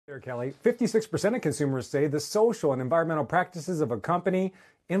Kelly, 56% of consumers say the social and environmental practices of a company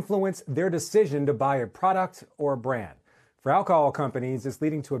influence their decision to buy a product or a brand. For alcohol companies, it's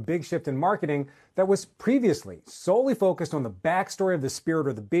leading to a big shift in marketing that was previously solely focused on the backstory of the spirit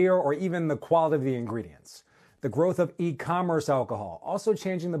or the beer or even the quality of the ingredients. The growth of e-commerce alcohol also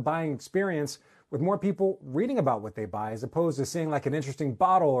changing the buying experience, with more people reading about what they buy as opposed to seeing like an interesting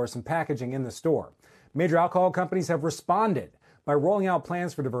bottle or some packaging in the store. Major alcohol companies have responded by rolling out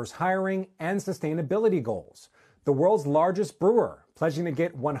plans for diverse hiring and sustainability goals. The world's largest brewer pledging to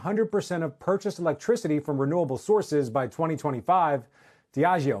get 100% of purchased electricity from renewable sources by 2025.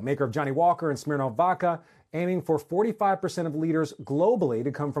 Diageo, maker of Johnny Walker and Smirnoff Vodka, aiming for 45% of leaders globally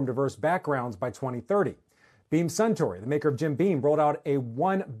to come from diverse backgrounds by 2030. Beam Suntory, the maker of Jim Beam, rolled out a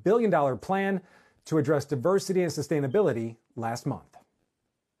 $1 billion plan to address diversity and sustainability last month.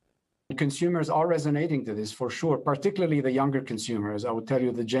 Consumers are resonating to this for sure, particularly the younger consumers. I would tell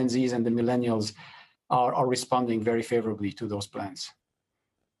you the Gen Zs and the millennials are responding very favorably to those plans.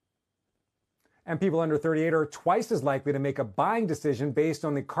 And people under 38 are twice as likely to make a buying decision based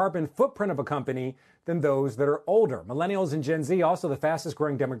on the carbon footprint of a company than those that are older. Millennials and Gen Z also the fastest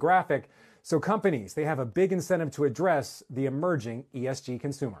growing demographic. So companies, they have a big incentive to address the emerging ESG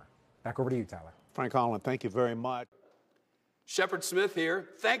consumer. Back over to you, Tyler. Frank Holland, thank you very much. Shepard Smith here.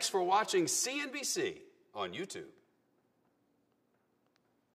 Thanks for watching CNBC on YouTube.